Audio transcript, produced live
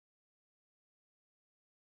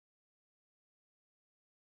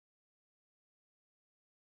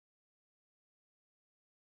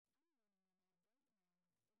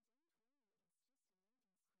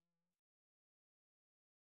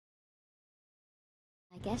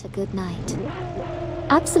Get a good night.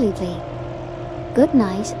 Absolutely. Good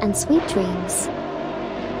night and sweet dreams.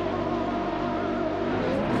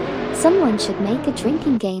 Someone should make a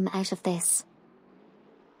drinking game out of this.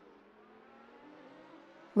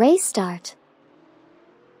 Race start.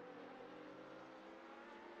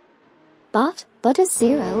 Bot, Butters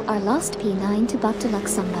 0 are lost P9 to Bot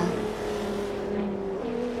Deluxumbo.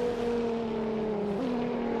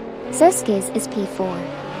 Serskiz is P4.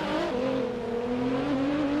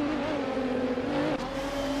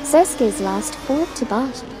 Serskiz lost 4th to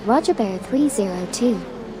Bot, Roger Bear 302.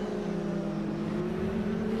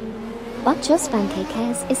 Bot Juspan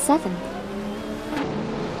KKs is 7th.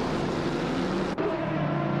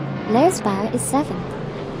 Lersbar is 7th.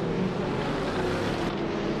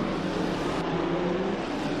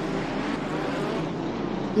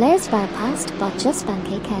 Lersbar passed Bot Juspan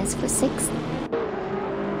KKs for 6th.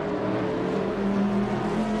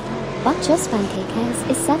 Bot Juspan KKs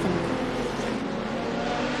is 7th.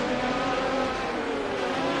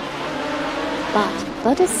 Bot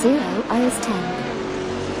Butters 0 R is 10th.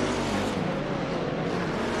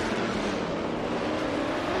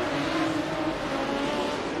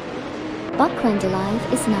 Bot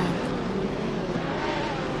Crandalive is 9th.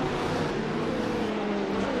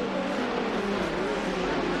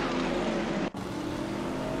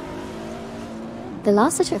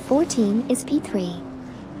 Velociter 14 is P3.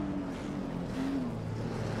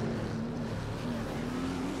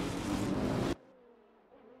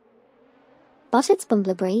 Bottitz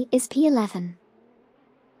Bumblebee is P11.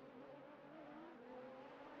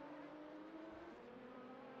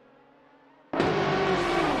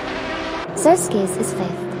 Serskiz is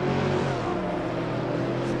 5th.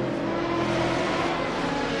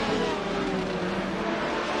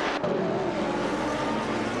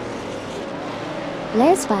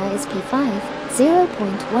 Lersbar is P5,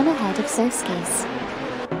 0.1 ahead of Serskiz.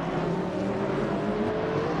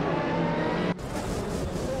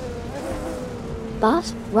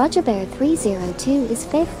 Bot, Roger Bear 302 is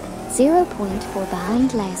 5th, 0.4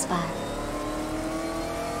 behind Lersbar.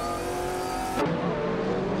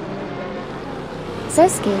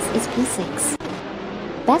 Serskiz is P6.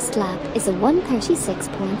 Best lap is a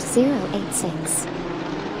 1:36.086.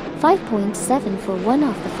 5.7 for one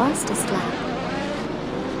off the fastest lap.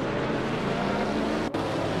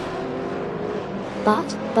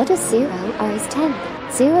 Bot, Butters 0 R is 10th,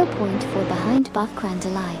 0.4 behind Bot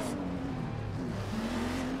Crandalive.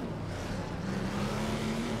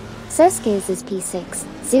 Serskiz is P6,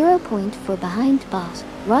 0.4 behind Bot,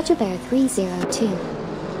 Roger Bear 302.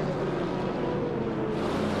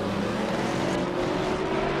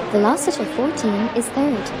 Velociter 14 is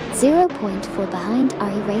 3rd, 0.4 behind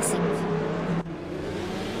RE Racing.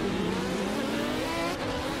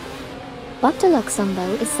 Bot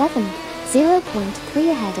Deluxumbo is 7th, 0.3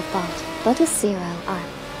 ahead of Bot, Butters 0 R.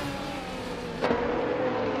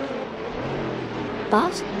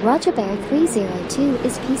 Bot, Roger Bear 302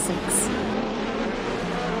 is P6.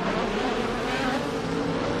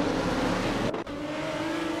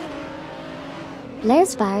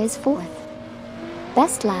 Lersbar is 4th.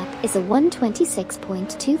 Best lap is a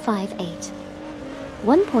 1:26.258.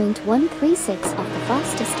 1.136 off the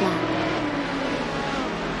fastest lap.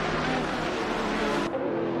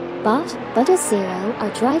 Bot, Butters 0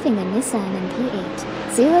 are driving a Nissan MP8,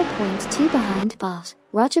 0.2 behind Bot,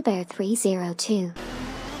 Roger Bear 302.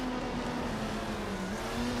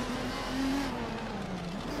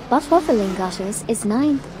 Bot Waffelingotters is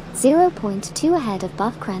 9th, 0.2 ahead of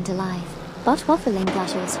Bot Crandalive. Bot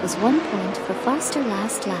Waffelingotters was 1 point for faster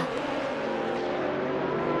last lap.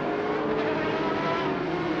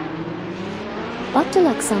 Bot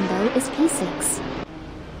Deluxumbo is P6.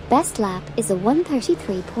 Best lap is a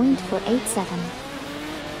 1:33.487.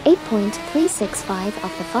 8.365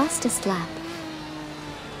 off the fastest lap.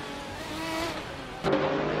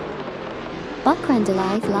 Bot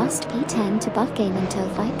Crandalive lost P10 to Bot Gaming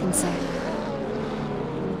Tofaikenser.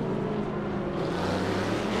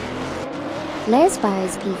 Lersbar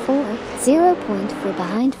is P4, 0.4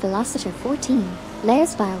 behind Velociter 14.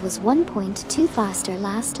 Lersbar was 1.2 faster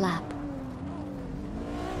last lap.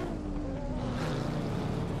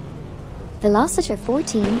 Velociter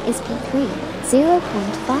 14 is P3,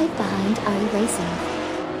 0.5 behind RE Racing.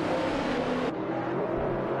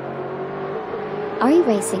 RE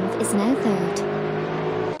Racing is now 3rd.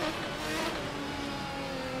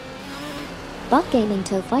 Bot Gaming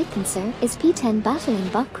Tofaikenser is P10 battling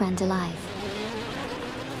Bot Crandalive.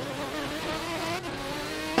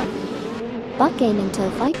 Bot Gaming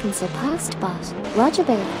Tofaikenser passed Bot, Roger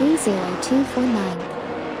Bear 302 for 9th.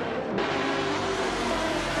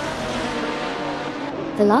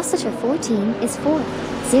 Velociter 14 is 4th,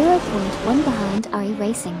 0.1 behind RE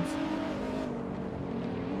Racing.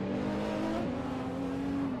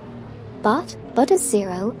 Butters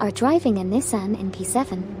 0 are driving a Nissan in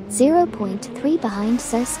P7, 0.3 behind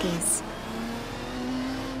Circuit.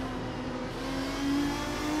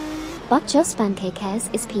 Just Pancakes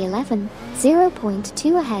is P11,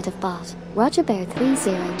 0.2 ahead of Roger Bear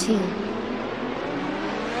 302.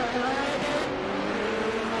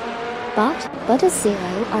 Butters 0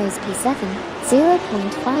 R is P7,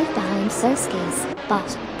 0.5 behind Circuit,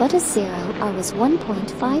 Butters 0 R was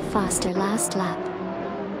 1.5 faster last lap.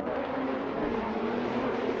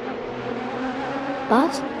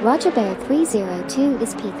 Roger Bear 302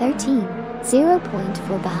 is P13,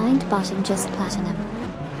 0.4 behind and Just Platinum.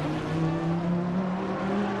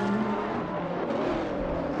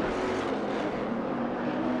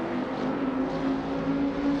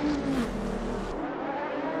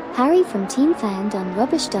 Harry from Team Found on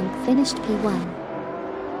Rubbish Dump finished P1.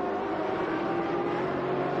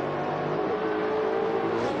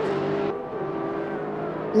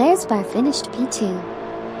 Laresbar finished P2.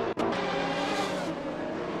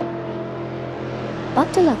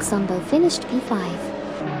 Deluxombo finished P5.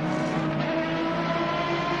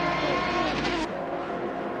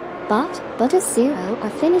 Butters 0 are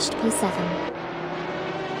finished P7.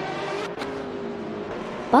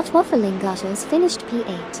 Wafflingatos finished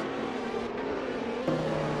P8.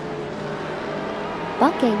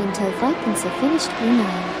 Gaming Toe Vikenser finished P9.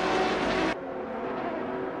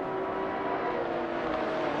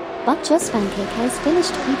 Just Pancake has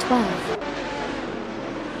finished P12.